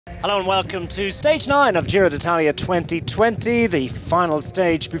Hello and welcome to Stage 9 of Giro d'Italia 2020, the final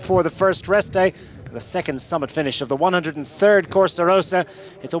stage before the first rest day, the second summit finish of the 103rd Corsa Rossa.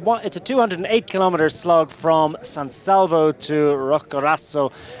 It's a 208-kilometre slog from San Salvo to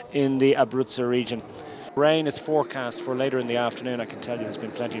Roccaraso in the Abruzzo region. Rain is forecast for later in the afternoon. I can tell you there's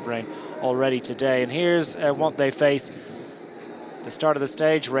been plenty of rain already today. And here's what they face. The start of the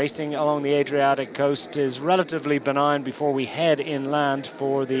stage, racing along the Adriatic coast, is relatively benign before we head inland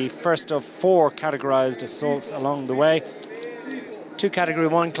for the first of 4 categorized assaults along the way. 2 Category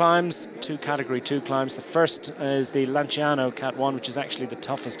 1 climbs, 2 Category 2 climbs. The first is the Lanciano Cat 1, which is actually the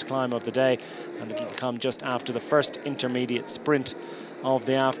toughest climb of the day, and it'll come just after the first intermediate sprint of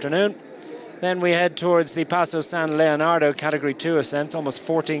the afternoon. Then we head towards the Passo San Leonardo Category 2 ascent, almost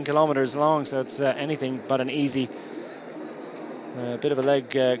 14 kilometers long, so it's anything but an easy bit of a leg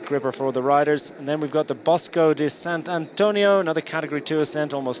gripper for the riders. And then we've got the Bosco di Sant'Antonio, another Category 2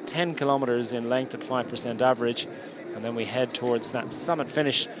 ascent, almost 10 kilometers in length at 5% average. And then we head towards that summit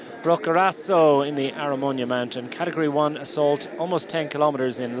finish, Roccaraso in the Aramogna mountain. Category 1 assault, almost 10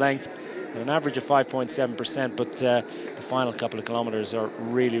 kilometers in length, at an average of 5.7%, but the final couple of kilometers are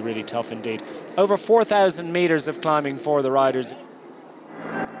really, really tough indeed. Over 4,000 meters of climbing for the riders.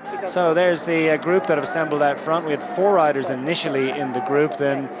 So there's the group that have assembled out front. We had 4 riders initially in the group,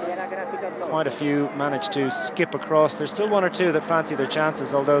 then quite a few managed to skip across. There's still 1 or 2 that fancy their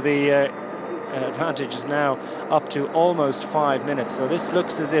chances, although the advantage is now up to almost 5 minutes. So this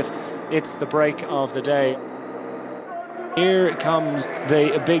looks as if it's the break of the day. Here comes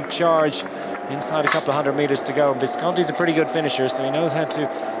the big charge inside a couple of 100 meters to go. Visconti's a pretty good finisher, so he knows how to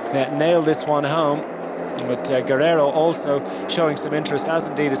nail this one home. But Guerrero also showing some interest, as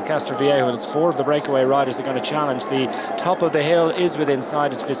indeed is Castroviejo, and it's 4 of the breakaway riders are going to challenge. The top of the hill is within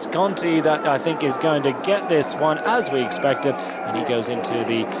sight. It's Visconti that I think is going to get this one, as we expected, and he goes into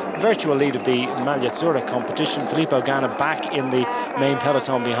the virtual lead of the Maglia Azzurra competition. Filippo Ganna, back in the main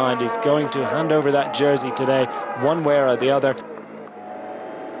peloton behind, is going to hand over that jersey today, one way or the other.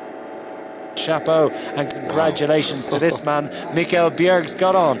 Chapeau and congratulations to this man. Michael Bjerg's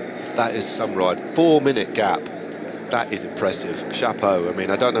got on. That is some ride. 4-minute gap. That is impressive. Chapeau. I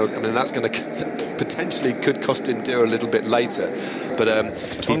mean, I don't know. I mean, that's going to potentially could cost him dear a little bit later. But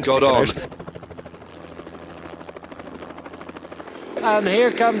he's got on. And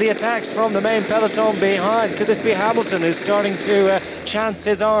here come the attacks from the main peloton behind. Could this be Hamilton, who's starting to chance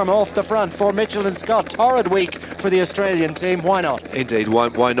his arm off the front for Mitchell and Scott? Torrid week for the Australian team. Why not? Indeed,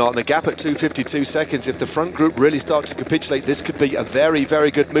 why not? And the gap at 2:52 seconds. If the front group really starts to capitulate, this could be a very,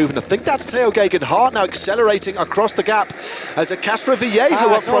 very good move. And I think that's Theo Geoghegan-Hart now accelerating across the gap as a Castroviejo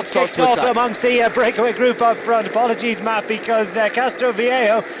up front starts to attack. Amongst the breakaway group up front. Apologies, Matt, because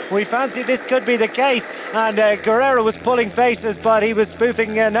Castroviejo, we fancied this could be the case. And Guerrero was pulling faces, but he was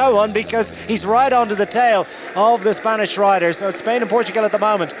spoofing no one, because he's right onto the tail of the Spanish rider. So it's Spain and Portugal at the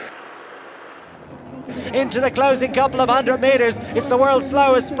moment. Into the closing couple of 100 meters. It's the world's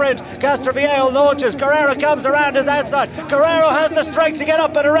slowest sprint. Castroviejo launches. Guerrero comes around his outside. Guerrero has the strength to get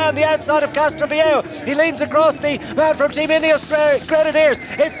up and around the outside of Castroviejo. He leans across the man from Team Ineos Grenadiers.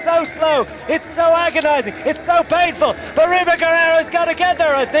 It's so slow. It's so agonizing. It's so painful. But Riva Guerrero's got to get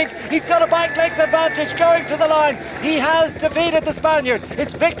there, I think. He's got a bike length advantage going to the line. He has defeated the Spaniard.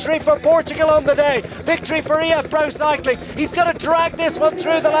 It's victory for Portugal on the day. Victory for EF Pro Cycling. He's got to drag this one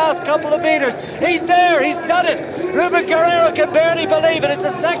through the last couple of meters. He's there. He's done it. Ruben Guerrero can barely believe it. It's a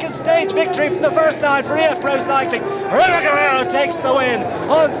second stage victory from the first 9 for EF Pro Cycling. Ruben Guerrero takes the win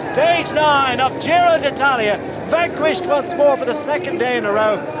on stage 9 of Giro d'Italia. Vanquished once more for the 2nd day in a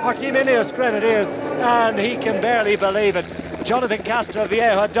row, our Team Ineos Grenadiers, and he can barely believe it. Jonathan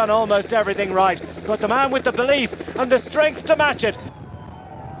Castroviejo had done almost everything right, but the man with the belief and the strength to match it.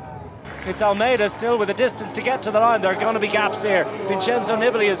 It's Almeida still with a distance to get to the line. There are going to be gaps here. Vincenzo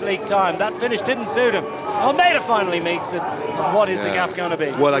Nibali has leaked time. That finish didn't suit him. Almeida finally makes it. And what is the gap going to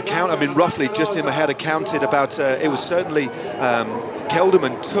be? Well, I mean, roughly just in my head, I counted about, it was certainly,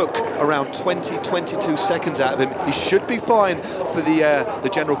 Kelderman took around 22 seconds out of him. He should be fine for the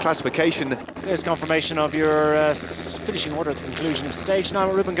general classification. There's confirmation of your finishing order at the conclusion of stage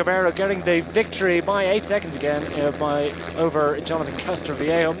 9. Ruben Guerrero getting the victory by 8 seconds again over Jonathan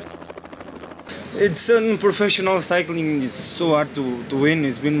Castroviejo. It's professional cycling. It's so hard to win.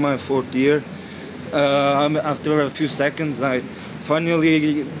 It's been my 4th year. After a few seconds, I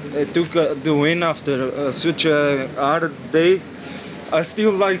finally took the win after such a hard day. I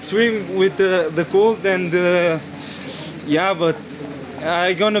still like swim with the cold, and yeah, but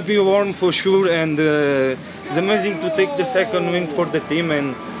I'm gonna be warm for sure. And it's amazing to take the 2nd win for the team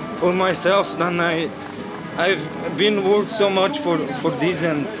and for myself. And I've been worked so much for this,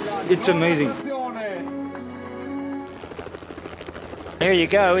 and it's amazing. Here you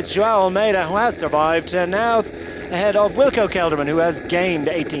go, it's Joao Almeida who has survived, now ahead of Wilco Kelderman, who has gained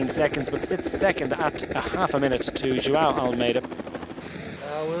 18 seconds but sits second at a half a minute to Joao Almeida.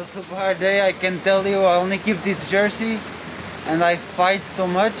 It was a super hard day, I can tell you. I only keep this jersey and I fight so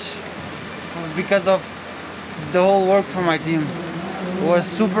much because of the whole work for my team. It was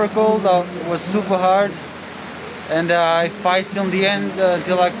super cold, it was super hard, and I fight till the end,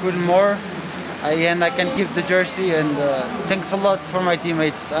 till I couldn't more. And I can keep the jersey, and thanks a lot for my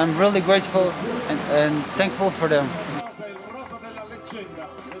teammates. I'm really grateful and thankful for them. Il rosa della leggenda,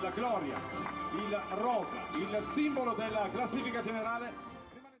 della gloria, il rosa, il simbolo della classifica generale.